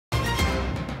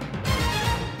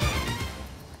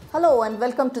Hello and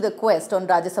welcome to The Quest on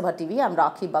Rajya Sabha TV. I'm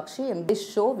Rakhee Bakshee. In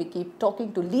this show, we keep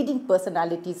talking to leading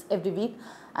personalities every week,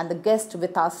 and the guest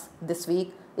with us this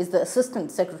week is the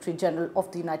Assistant Secretary General of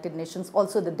the United Nations,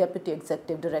 also the Deputy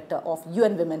Executive Director of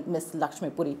UN Women, Ms.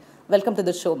 Lakshmi Puri. Welcome to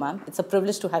the show, ma'am. It's a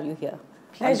privilege to have you here.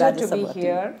 Pleasure to be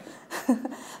here.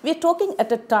 We are talking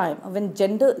at a time when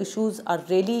gender issues are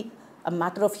really a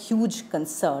matter of huge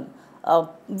concern.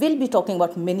 We'll be talking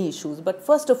about many issues, but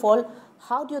first of all,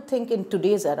 how do you think in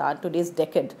today's era, today's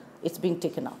decade, it's being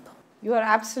taken up? You are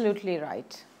absolutely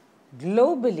right.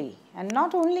 Globally, and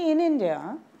not only in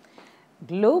India,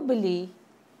 globally,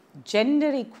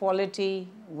 gender equality,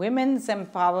 women's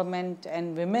empowerment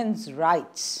and women's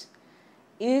rights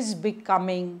is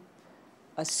becoming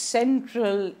a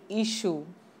central issue.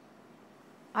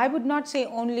 I would not say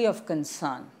only of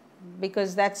concern,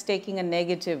 because that's taking a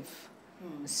negative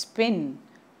spin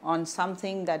on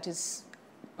something that is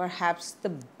perhaps the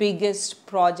biggest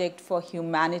project for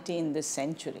humanity in this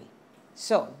century.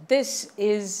 So this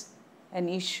is an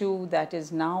issue that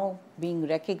is now being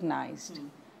recognized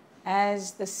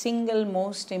as the single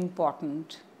most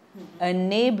important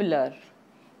enabler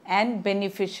and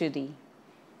beneficiary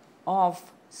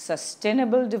of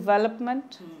sustainable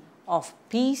development, of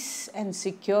peace and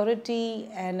security,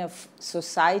 and of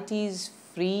societies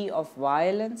free of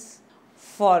violence,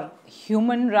 for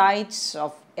human rights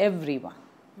of everyone.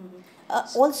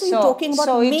 Also, you're talking about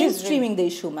mainstreaming the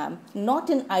issue, ma'am, not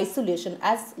in isolation,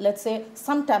 as, let's say,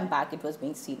 some time back it was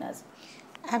being seen as.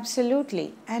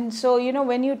 Absolutely. And so,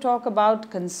 when you talk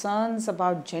about concerns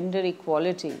about gender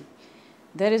equality,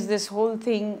 there is this whole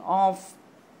thing of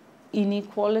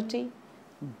inequality,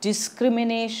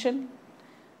 discrimination,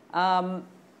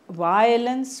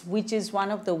 violence, which is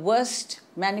one of the worst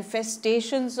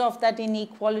manifestations of that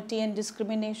inequality and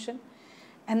discrimination.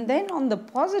 And then on the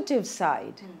positive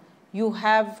side, you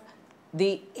have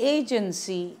the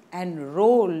agency and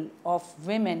role of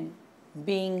women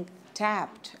being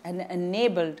tapped and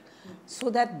enabled so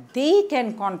that they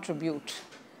can contribute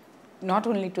not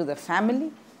only to the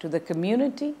family, to the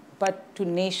community, but to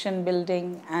nation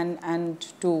building and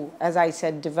to, as I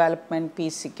said, development,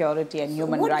 peace, security, and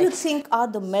human rights. What do you think are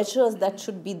the measures that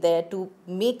should be there to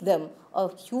make them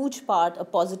a huge part, a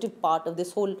positive part of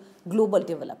this whole global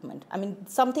development? I mean,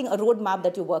 something, a roadmap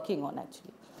that you're working on,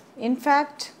 actually. In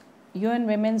fact, UN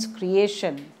Women's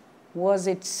creation was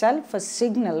itself a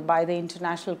signal by the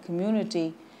international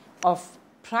community of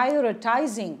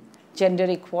prioritizing gender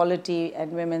equality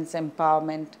and women's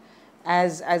empowerment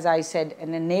as I said,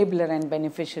 an enabler and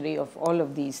beneficiary of all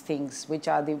of these things, which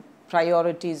are the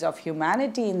priorities of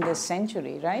humanity in this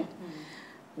century, right?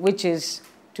 Which is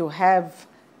to have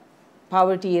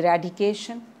poverty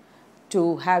eradication,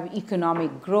 to have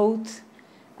economic growth,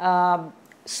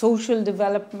 social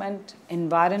development,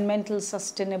 environmental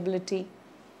sustainability.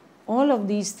 All of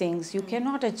these things you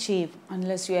cannot achieve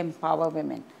unless you empower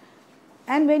women.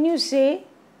 And when you say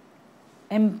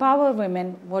empower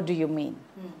women, what do you mean?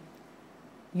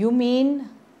 You mean,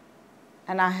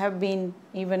 and I have been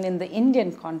even in the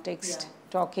Indian context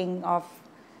talking of,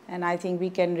 and I think we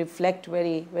can reflect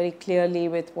very, very clearly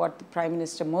with what the Prime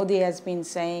Minister Modi has been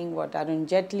saying, what Arun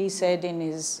Jaitley said in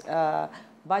his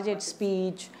budget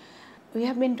speech. We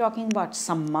have been talking about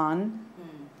Samman,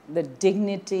 the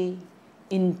dignity,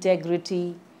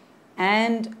 integrity,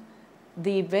 and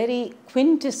the very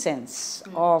quintessence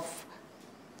of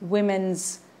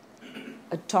women's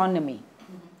autonomy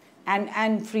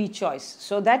and free choice.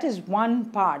 So that is one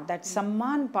part, that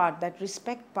Samman part, that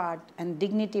respect part and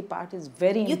dignity part is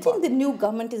very important. You think the new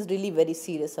government is really very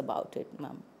serious about it,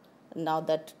 ma'am, now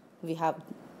that we have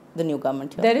the new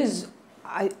government here? There is,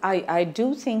 I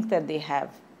do think that they have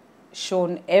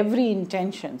shown every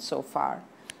intention so far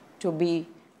to be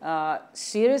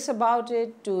serious about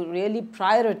it, to really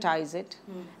prioritize it.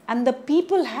 And the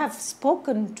people have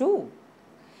spoken too.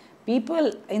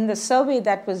 People in the survey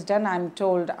that was done, I'm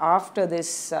told, after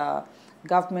this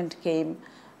government came,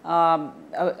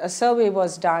 a survey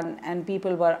was done and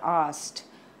people were asked,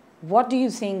 what do you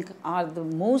think are the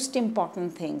most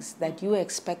important things that you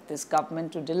expect this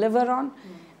government to deliver on?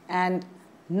 And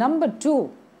number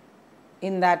 2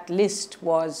 in that list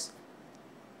was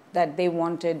that they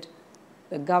wanted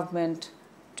the government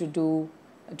to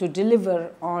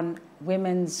deliver on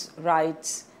women's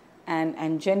rights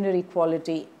and gender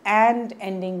equality and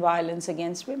ending violence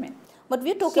against women. But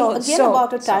we're talking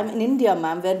about a time in India,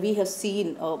 ma'am, where we have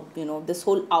seen, this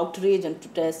whole outrage and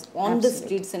protest on the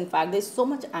streets. In fact, there's so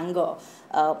much anger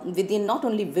within not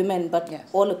only women, but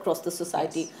all across the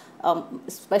society,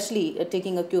 especially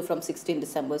taking a cue from 16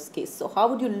 December's case. So how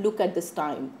would you look at this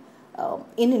time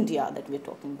in India that we're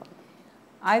talking about?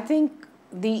 I think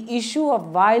the issue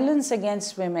of violence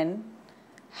against women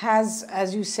has,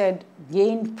 as you said,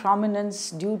 gained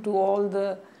prominence due to all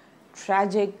the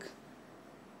tragic,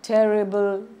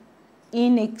 terrible,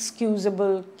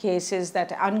 inexcusable cases,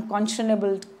 that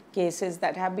unconscionable cases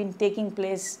that have been taking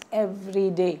place every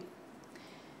day.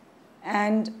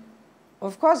 And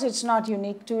of course, it's not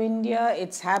unique to India,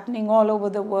 it's happening all over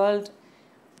the world.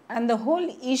 And the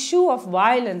whole issue of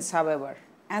violence, however,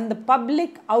 and the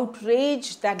public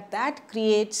outrage that that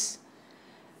creates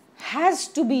has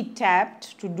to be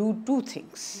tapped to do two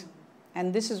things.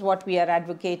 And this is what we are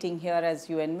advocating here as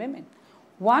UN Women.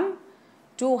 One,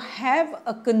 to have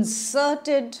a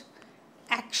concerted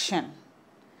action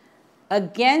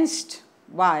against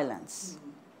violence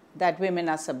that women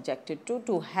are subjected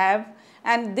to have,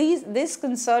 and this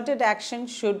concerted action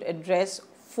should address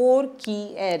 4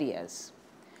 key areas.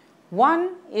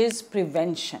 One is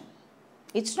prevention.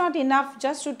 It's not enough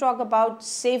just to talk about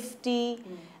safety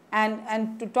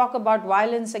and to talk about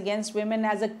violence against women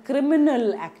as a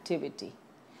criminal activity.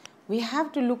 We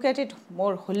have to look at it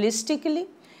more holistically,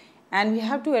 and we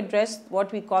have to address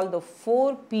what we call the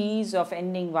 4 P's of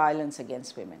ending violence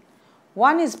against women.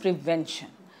 One is prevention.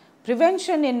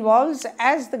 Prevention involves,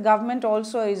 as the government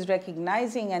also is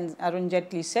recognizing, and Arun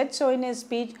Jaitley said so in his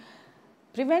speech,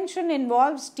 prevention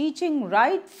involves teaching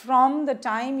right from the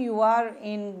time you are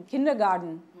in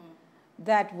kindergarten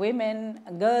that women,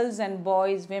 girls and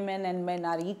boys, women and men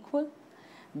are equal,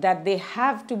 that they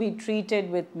have to be treated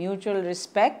with mutual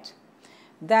respect,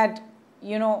 that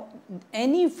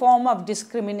any form of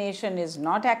discrimination is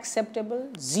not acceptable.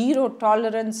 Zero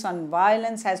tolerance on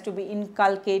violence has to be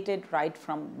inculcated right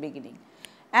from the beginning.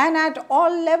 And at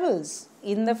all levels,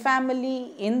 in the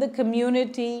family, in the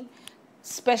community,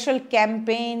 special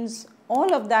campaigns,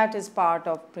 all of that is part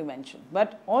of prevention.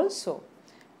 But also,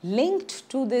 linked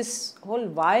to this whole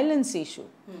violence issue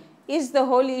is the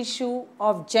whole issue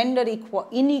of gender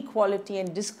inequality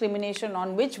and discrimination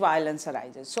on which violence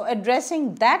arises. So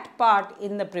addressing that part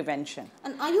in the prevention.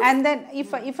 And then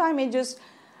if I may just,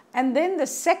 and then the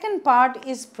second part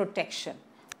is protection.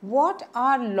 What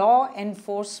are law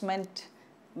enforcement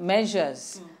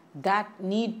measures that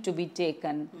need to be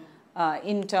taken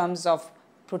in terms of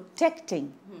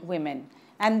protecting women?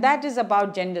 And that is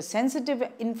about gender-sensitive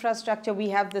infrastructure. We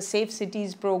have the Safe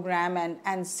Cities program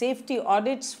and safety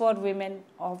audits for women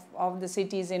of the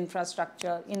city's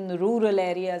infrastructure in the rural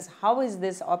areas. How is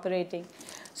this operating?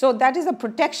 So that is the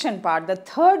protection part. The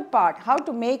third part, how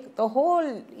to make the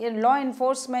whole law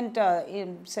enforcement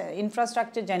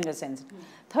infrastructure gender-sensitive.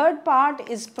 Third part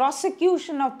is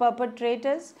prosecution of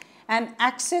perpetrators and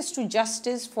access to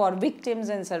justice for victims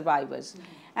and survivors.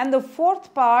 And the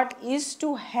fourth part is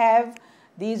to have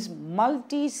these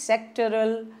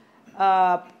multi-sectoral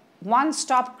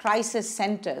one-stop crisis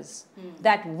centers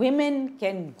that women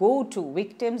can go to,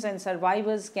 victims and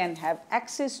survivors can have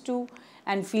access to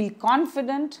and feel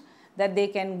confident that they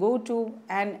can go to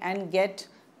and get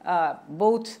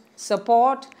both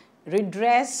support,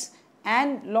 redress,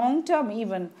 and long-term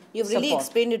even You've support. Really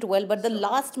explained it well, but the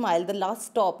last mile, the last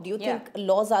stop, do you think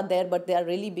laws are there but they are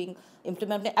really being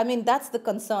implemented? I mean, that's the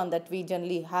concern that we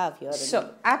generally have here.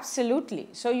 So, absolutely.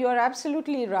 So, you are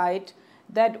absolutely right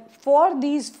that for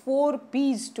these 4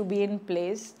 P's to be in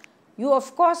place, you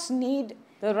of course need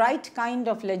the right kind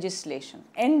of legislation,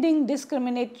 ending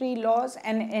discriminatory laws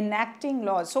and enacting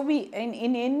laws. So, in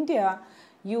India,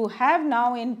 you have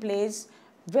now in place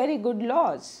very good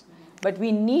laws, but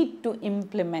we need to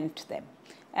implement them.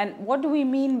 And what do we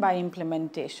mean by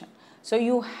implementation? So,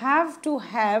 you have to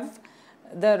have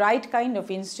the right kind of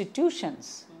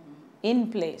institutions in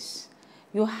place.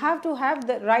 You have to have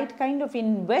the right kind of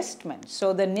investment.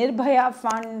 So the Nirbhaya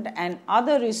Fund and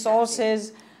other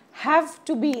resources have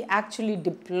to be actually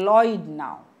deployed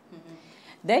now.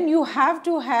 Then you have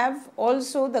to have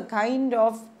also the kind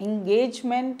of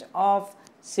engagement of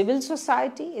civil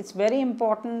society. It's very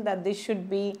important that this should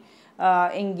be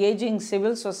engaging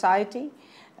civil society.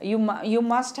 You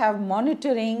must have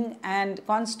monitoring and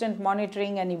constant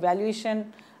monitoring and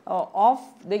evaluation of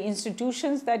the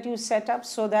institutions that you set up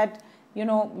so that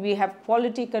we have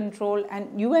quality control,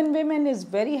 and UN Women is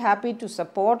very happy to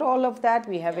support all of that.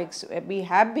 We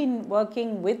have been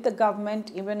working with the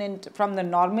government even from the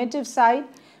normative side,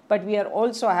 but we are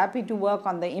also happy to work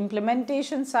on the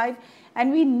implementation side,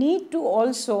 and we need to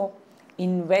also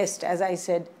invest. As I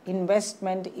said,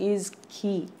 investment is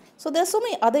key. So there are so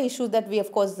many other issues that we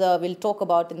of course will talk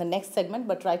about in the next segment,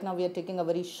 but right now we are taking a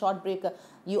very short break.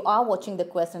 You are watching The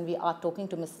Quest and we are talking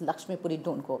to Ms. Lakshmi Puri.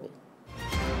 Don't go away.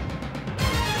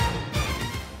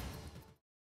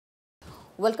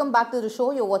 Welcome back to the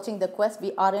show. You're watching The Quest.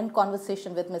 We are in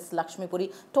conversation with Ms. Lakshmi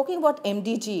Puri, talking about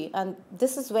MDG, and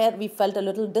this is where we felt a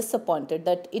little disappointed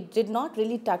that it did not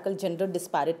really tackle gender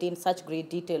disparity in such great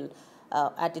detail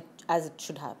as it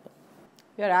should happen.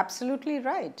 You're absolutely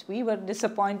right. We were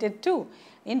disappointed too.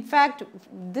 In fact,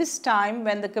 this time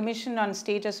when the Commission on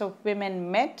Status of Women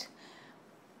met,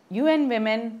 UN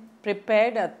Women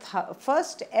prepared a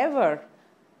first ever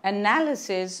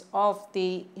analysis of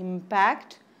the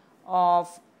impact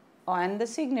of and the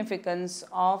significance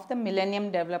of the Millennium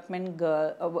Development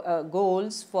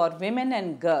Goals for women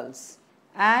and girls.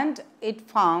 And it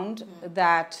found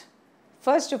that,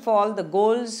 first of all, the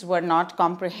goals were not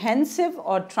comprehensive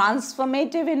or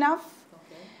transformative enough.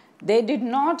 Okay. They did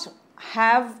not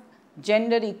have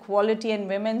gender equality and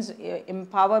women's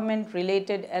empowerment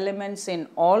related elements in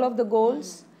all of the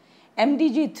goals.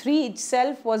 MDG 3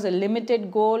 itself was a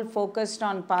limited goal focused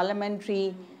on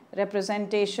parliamentary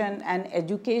representation and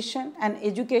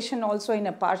education also in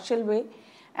a partial way.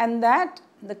 And that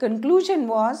the conclusion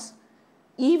was,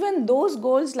 even those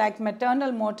goals like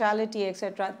maternal mortality,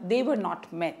 etc., they were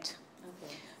not met.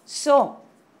 Okay. So,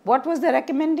 what was the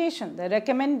recommendation? The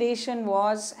recommendation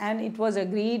was, and it was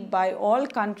agreed by all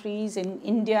countries, in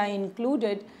India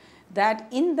included, that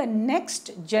in the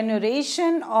next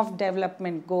generation of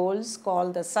development goals,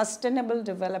 called the Sustainable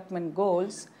Development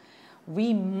Goals,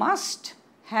 we must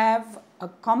have a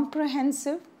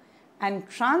comprehensive and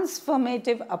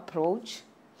transformative approach,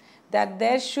 that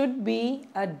there should be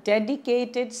a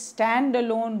dedicated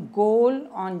standalone goal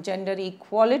on gender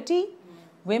equality,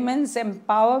 women's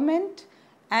empowerment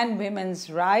and women's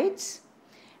rights,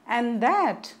 and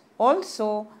that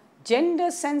also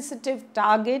gender sensitive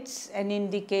targets and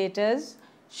indicators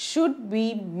should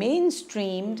be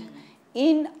mainstreamed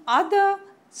in other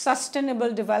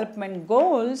sustainable development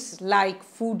goals like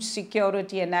food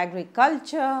security and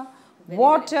agriculture,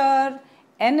 water,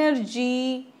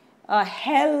 energy,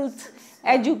 health,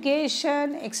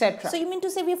 education, etc. So you mean to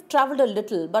say we've traveled a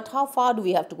little, but how far do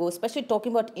we have to go, especially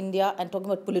talking about India and talking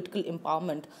about political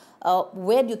empowerment?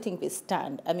 Where do you think we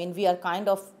stand? I mean, we are kind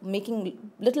of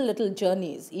making little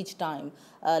journeys each time.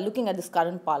 Looking at this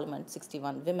current parliament,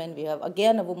 61 women, we have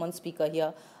again a woman speaker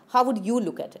here. How would you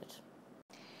look at it?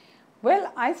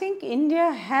 Well, I think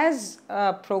India has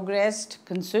progressed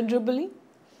considerably,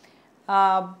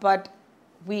 but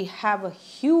we have a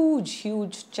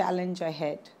huge challenge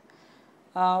ahead.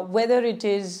 Whether it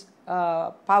is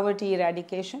poverty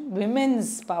eradication,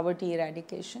 women's poverty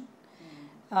eradication.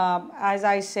 As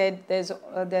I said,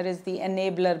 there is the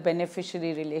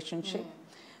enabler-beneficiary relationship.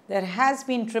 There has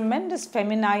been tremendous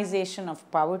feminization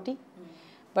of poverty,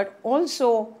 but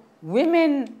also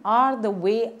women are the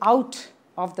way out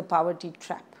of the poverty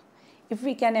trap. If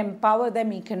we can empower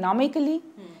them economically,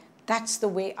 that's the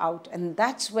way out. And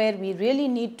that's where we really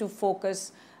need to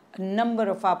focus a number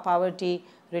of our poverty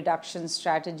reduction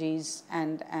strategies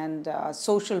and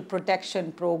social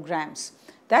protection programs.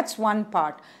 That's one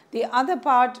part. The other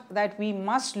part that we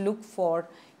must look for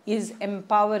is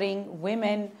empowering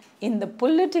women in the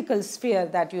political sphere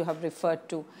that you have referred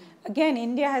to. Again,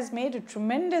 India has made a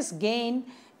tremendous gain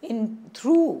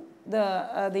through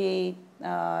the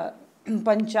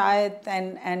panchayat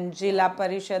and Jila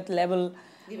Parishad level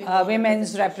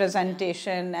women's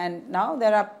representation, and now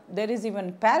there is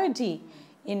even parity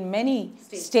in many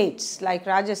states like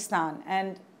Rajasthan,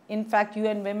 and in fact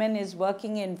UN Women is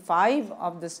working in 5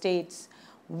 of the states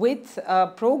with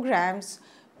programs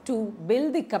to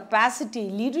build the capacity,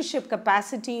 leadership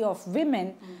capacity of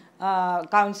women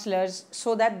councillors,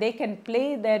 so that they can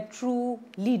play their true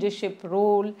leadership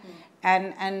role.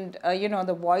 And you know,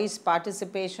 the voice,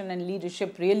 participation and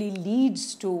leadership really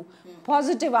leads to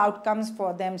positive outcomes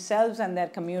for themselves and their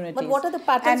communities. But what are the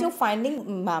patterns you're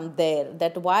finding, ma'am, there?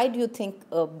 That why do you think,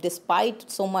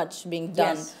 despite so much being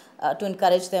done to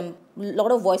encourage them, a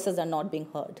lot of voices are not being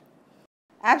heard?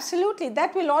 Absolutely.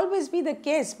 That will always be the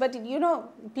case. But, you know,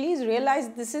 please realize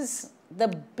this is the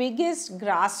biggest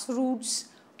grassroots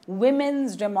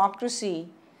women's democracy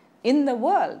in the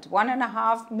world.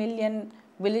 1.5 million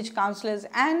village councillors,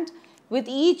 and with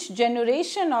each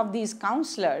generation of these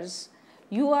councillors,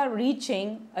 you are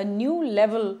reaching a new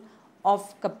level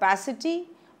of capacity,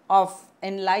 of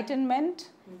enlightenment,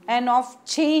 and of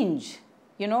change.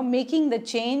 You know, making the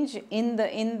change in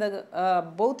the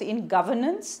both in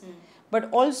governance, but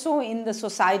also in the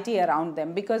society around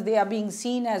them, because they are being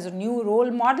seen as new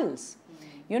role models.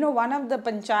 You know, one of the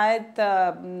panchayat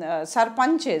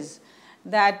sarpanches,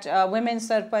 that women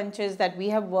sarpanches that we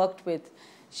have worked with,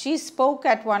 she spoke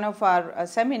at one of our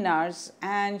seminars,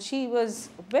 and she was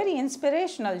very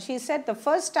inspirational. She said, the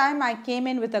first time I came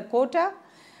in with a quota,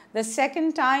 The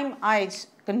second time I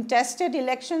contested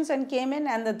elections and came in,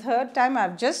 and the third time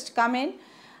I've just come in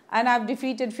and I've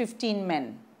defeated 15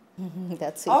 men.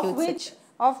 That's a huge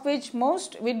of which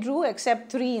most withdrew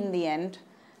except 3 in the end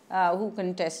who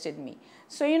contested me.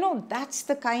 So, you know, that's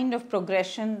the kind of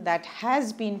progression that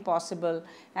has been possible,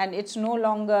 and it's no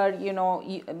longer, you know,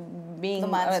 being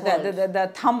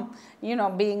the thumb, you know,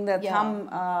 being the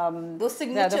thumb, those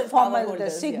signature power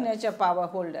holders, the signature power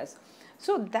holders.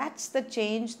 So that's the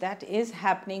change that is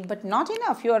happening, but not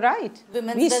enough. You're right.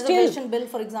 Women's reservation bill,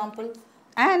 for example.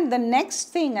 And the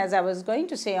next thing, as I was going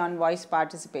to say, on voice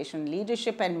participation,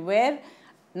 leadership, and where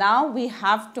now we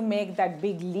have to make that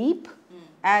big leap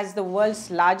as the world's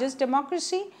largest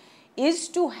democracy, is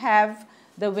to have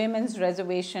the women's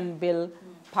reservation bill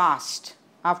passed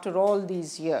after all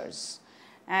these years.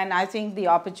 And I think the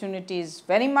opportunity is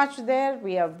very much there.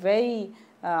 We are very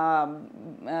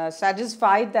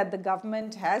satisfied that the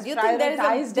government has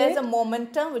prioritized it. There's a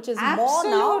momentum which is more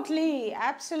now? Absolutely,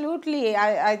 absolutely.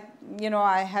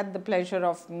 I had the pleasure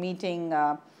of meeting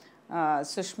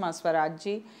Sushma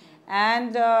Swaraj,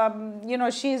 and you know,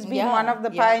 she's been one of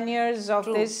the pioneers of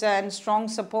this and strong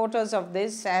supporters of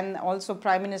this, and also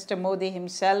Prime Minister Modi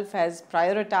himself has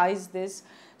prioritized this.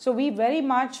 So we very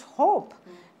much hope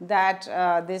that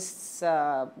this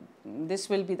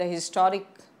will be the historic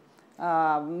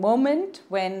moment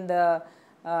when the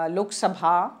Lok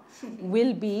Sabha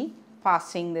will be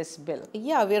passing this bill.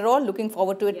 Yeah, we're all looking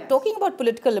forward to it. Yes. Talking about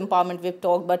political empowerment, we've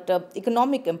talked, but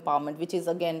economic empowerment, which is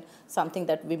again something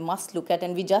that we must look at,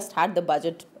 and we just had the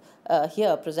budget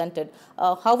here presented.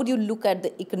 How would you look at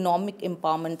the economic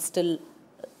empowerment still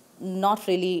not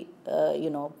really, you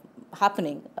know,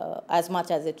 happening as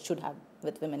much as it should have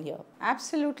with women here?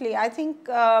 Absolutely. I think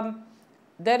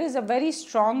there is a very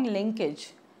strong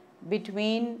linkage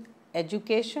between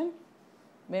education,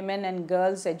 women and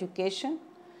girls' education,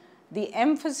 the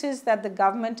emphasis that the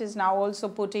government is now also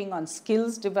putting on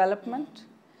skills development.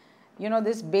 You know,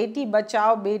 this Beti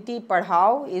Bachao, Beti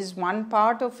Padhao is one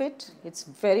part of it. It's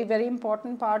very, very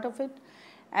important part of it.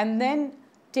 And then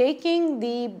taking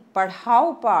the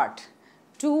Padhao part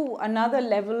to another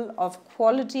level of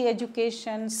quality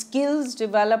education, skills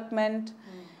development,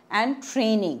 and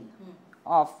training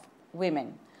of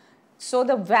women. So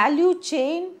the value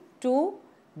chain to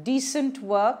decent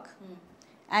work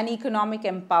and economic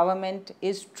empowerment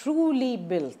is truly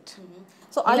built.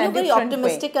 So are you very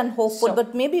optimistic and hopeful,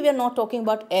 but maybe we are not talking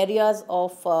about areas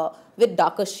of with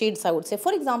darker shades, I would say.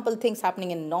 For example, things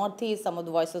happening in Northeast, some of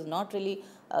the voices not really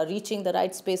reaching the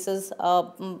right spaces.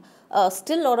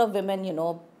 Still a lot of women, you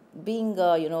know, being,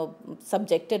 you know,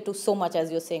 subjected to so much, as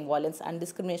you're saying, violence and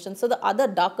discrimination. So the other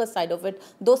darker side of it,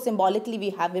 though symbolically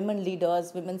we have women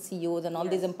leaders, women CEOs and all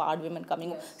these empowered women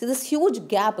coming. So this huge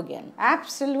gap again.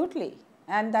 Absolutely.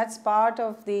 And that's part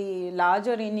of the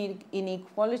larger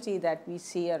inequality that we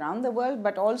see around the world,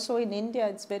 but also in India,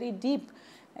 it's very deep.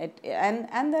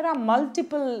 And there are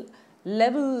multiple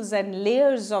levels and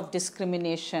layers of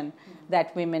discrimination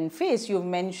that women face. You've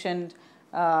mentioned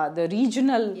the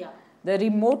regional, the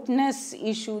remoteness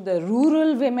issue, the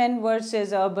rural women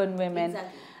versus urban women,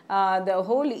 the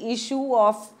whole issue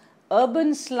of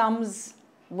urban slums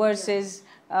versus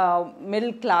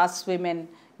middle class women.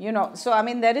 You know, so I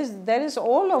mean, there is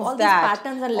all of that, these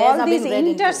patterns and layers all these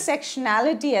into.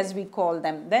 intersectionality, as we call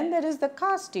them. Then there is the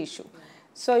caste issue.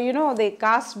 So, you know, the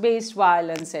caste-based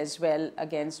violence as well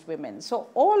against women. So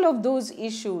all of those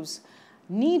issues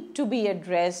need to be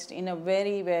addressed in a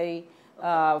very, very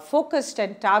focused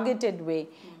and targeted way.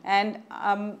 And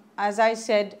as I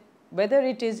said, whether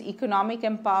it is economic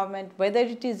empowerment, whether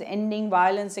it is ending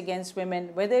violence against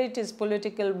women, whether it is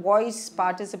political voice,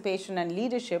 participation and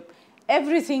leadership,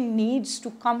 everything needs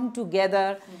to come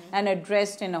together and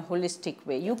addressed in a holistic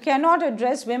way. You cannot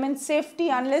address women's safety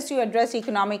unless you address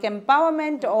economic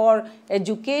empowerment or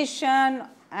education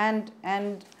and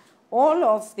all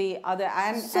of the other.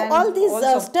 So all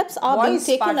these steps are being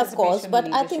taken, of course,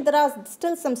 but I think there are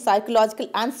still some psychological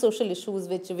and social issues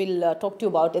which we'll talk to you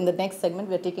about in the next segment.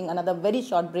 We're taking another very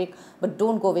short break, but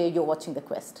don't go away. You're watching The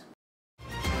Quest.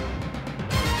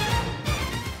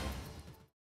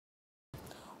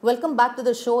 Welcome back to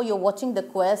the show. You're watching The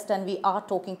Quest, and we are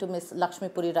talking to Ms. Lakshmi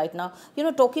Puri right now. You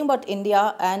know, talking about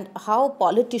India and how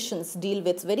politicians deal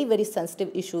with very, very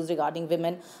sensitive issues regarding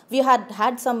women. We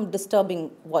had some disturbing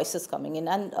voices coming in,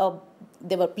 and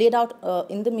they were played out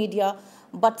in the media,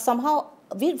 but somehow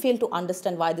we fail to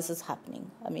understand why this is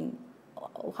happening. I mean,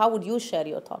 how would you share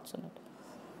your thoughts on it?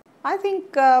 I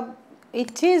think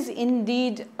it is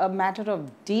indeed a matter of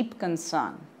deep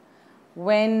concern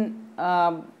when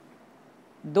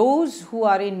those who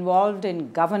are involved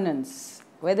in governance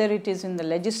whether it is in the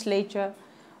legislature,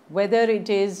 whether it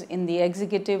is in the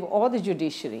executive or the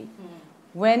judiciary,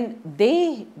 when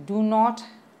they do not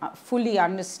fully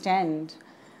understand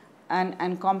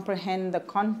and comprehend the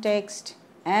context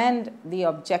and the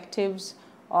objectives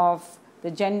of the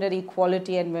gender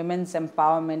equality and women's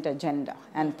empowerment agenda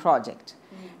and project.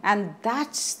 And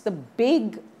that's the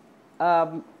big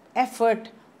effort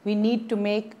we need to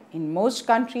make in most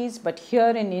countries, but here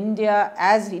in India,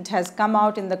 as it has come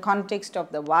out in the context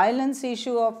of the violence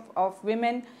issue of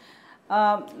women,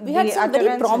 we had some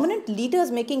very prominent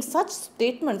leaders making such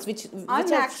statements which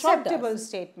unacceptable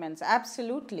statements,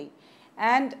 absolutely.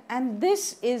 And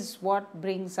this is what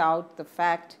brings out the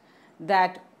fact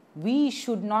that we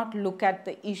should not look at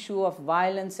the issue of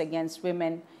violence against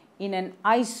women in an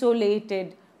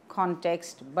isolated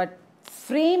context, but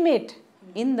frame it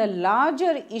in the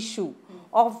larger issue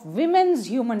of women's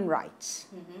human rights,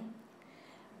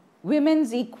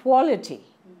 women's equality,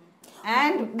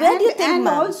 and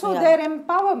also their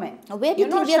empowerment. Where do you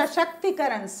think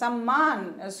Shashaktikaran,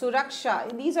 Samman,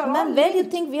 Suraksha, these are all. Where do you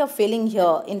think we are failing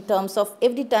here in terms of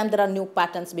every time there are new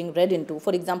patterns being read into?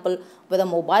 For example, whether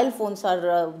mobile phones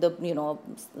are the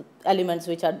elements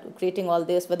which are creating all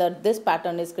this, whether this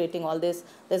pattern is creating all this.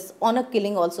 There's honor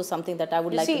killing also something that I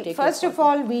would like to take. First of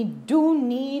all, we do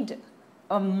need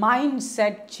a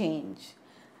mindset change.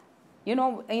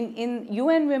 In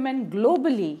UN Women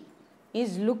globally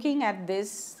is looking at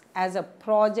this as a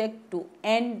project to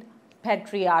end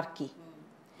patriarchy,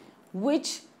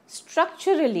 which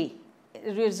structurally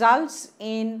results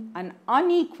in an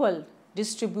unequal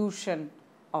distribution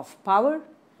of power,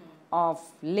 of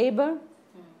labor,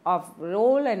 of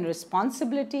role and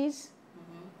responsibilities,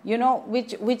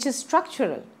 which is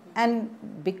structural. And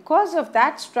because of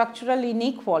that structural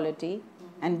inequality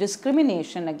and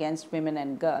discrimination against women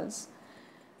and girls,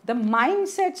 the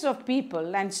mindsets of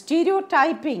people and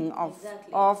stereotyping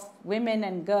of women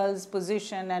and girls'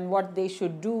 position and what they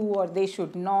should do or they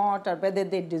should not, or whether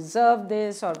they deserve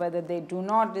this or whether they do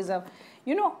not deserve,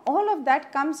 all of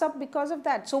that comes up because of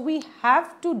that. So we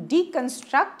have to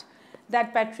deconstruct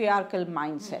that patriarchal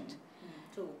mindset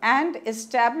and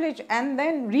establish and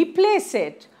then replace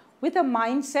it with a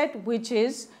mindset which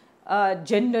is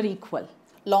gender equal.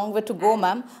 Long way to go,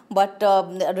 ma'am, but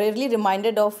rarely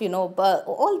reminded of,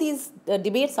 all these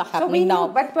debates are happening now.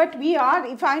 But we are,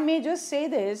 if I may just say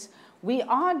this, we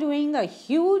are doing a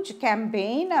huge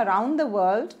campaign around the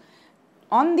world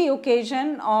on the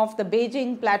occasion of the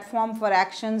Beijing Platform for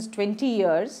Action's 20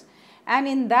 years. And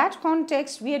in that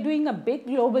context, we are doing a big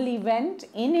global event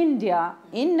in India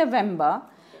in November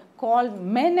called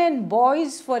Men and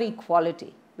Boys for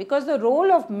Equality. Because the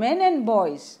role of men and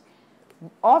boys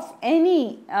of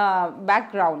any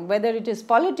background, whether it is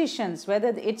politicians, whether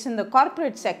it's in the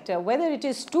corporate sector, whether it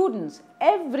is students,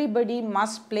 everybody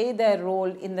must play their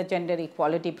role in the gender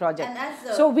equality project.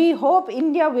 So we hope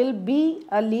India will be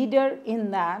a leader in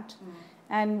that.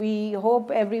 And we hope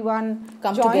everyone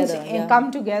come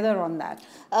together on that.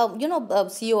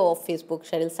 CEO of Facebook,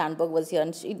 Sheryl Sandberg, was here.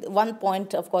 And one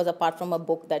point, of course, apart from a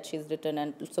book that she's written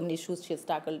and so many issues she's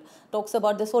tackled, talks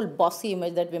about this whole bossy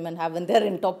image that women have when they're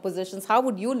in top positions. How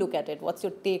would you look at it? What's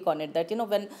your take on it? That,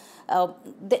 when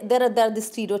there are these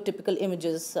stereotypical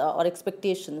images or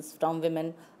expectations from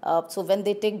women. So when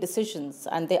they take decisions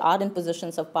and they are in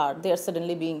positions of power, they are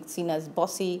suddenly being seen as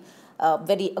bossy,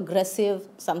 very aggressive,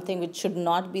 something which should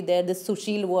not be there, this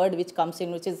Sushil word which comes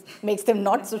in, which makes them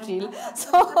not Sushil.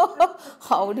 So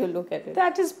how would you look at it?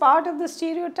 That is part of the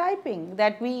stereotyping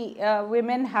that we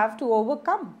women have to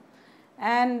overcome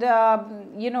and,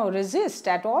 resist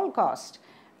at all cost.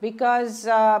 Because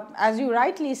as you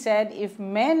rightly said, if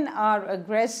men are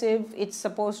aggressive, it's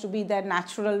supposed to be their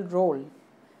natural role.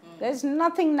 There's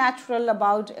nothing natural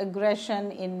about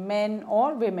aggression in men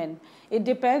or women. It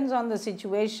depends on the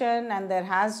situation, and there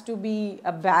has to be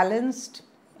a balanced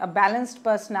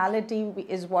personality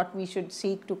is what we should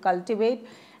seek to cultivate,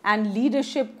 and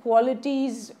leadership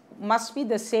qualities must be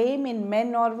the same in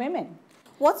men or women.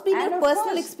 What's been your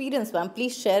personal experience, ma'am?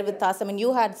 Please share with us. I mean,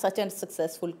 you had such a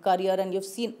successful career and you've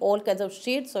seen all kinds of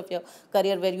shades of your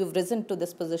career where you've risen to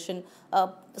this position.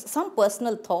 Some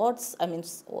personal thoughts, I mean,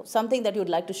 something that you'd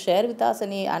like to share with us,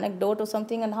 any anecdote or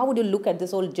something, and how would you look at this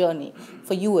whole journey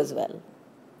for you as well?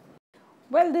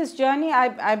 Well, this journey,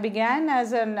 I began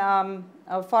as a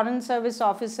foreign service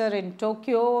officer in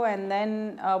Tokyo and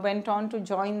then went on to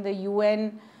join the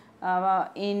UN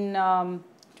in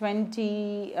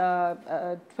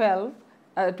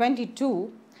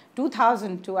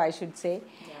 2002, I should say.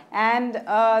 Yeah. And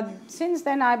since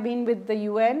then I've been with the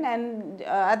UN, and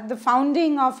at the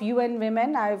founding of UN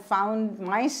Women, I found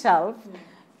myself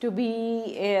to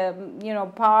be,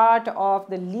 part of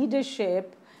the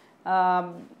leadership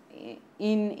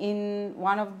in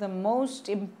one of the most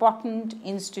important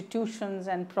institutions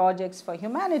and projects for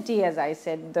humanity, as I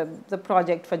said, the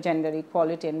project for gender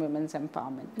equality and women's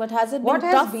empowerment. But has it been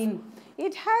tough?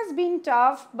 It has been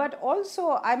tough, but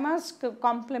also I must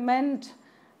compliment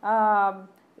the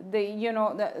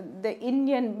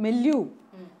Indian milieu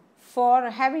for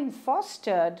having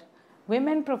fostered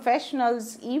women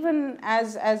professionals even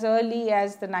as early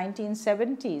as the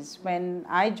 1970s when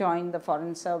I joined the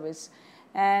Foreign Service.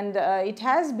 And it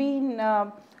has been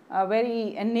a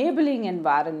very enabling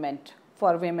environment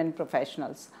for women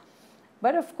professionals.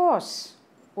 But of course,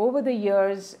 over the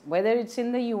years, whether it's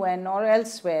in the UN or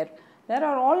elsewhere, there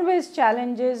are always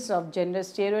challenges of gender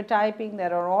stereotyping.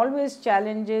 There are always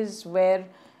challenges where,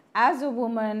 as a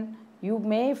woman, you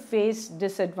may face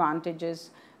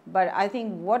disadvantages. But I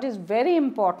think what is very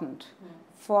important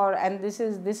and this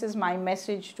is my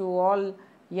message to all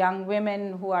young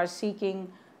women who are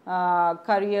seeking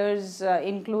careers,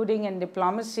 including in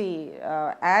diplomacy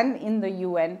and in the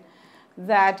UN,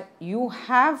 that you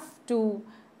have to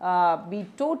be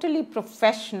totally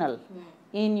professional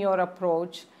in your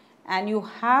approach, and you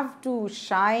have to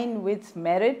shine with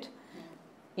merit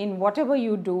in whatever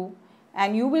you do,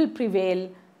 and you will prevail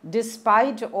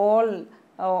despite all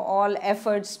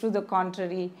efforts to the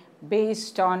contrary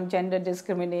based on gender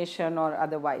discrimination or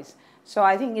otherwise. So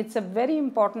I think it's a very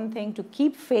important thing to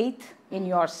keep faith in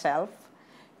yourself,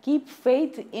 keep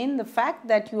faith in the fact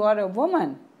that you are a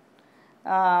woman,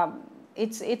 and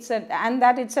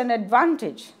that it's an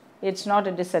advantage, it's not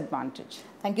a disadvantage.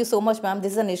 Thank you so much, ma'am.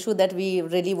 This is an issue that we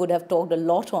really would have talked a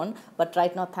lot on, but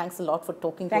right now, thanks a lot for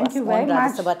talking to us on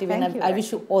Rajya Sabha TV, and I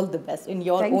wish you all the best in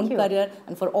your own career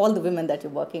and for all the women that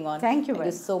you're working on. Thank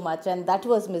you so much. And that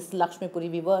was Ms. Lakshmi Puri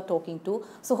we were talking to.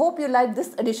 So hope you liked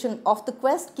this edition of The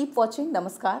Quest. Keep watching.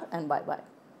 Namaskar and bye-bye.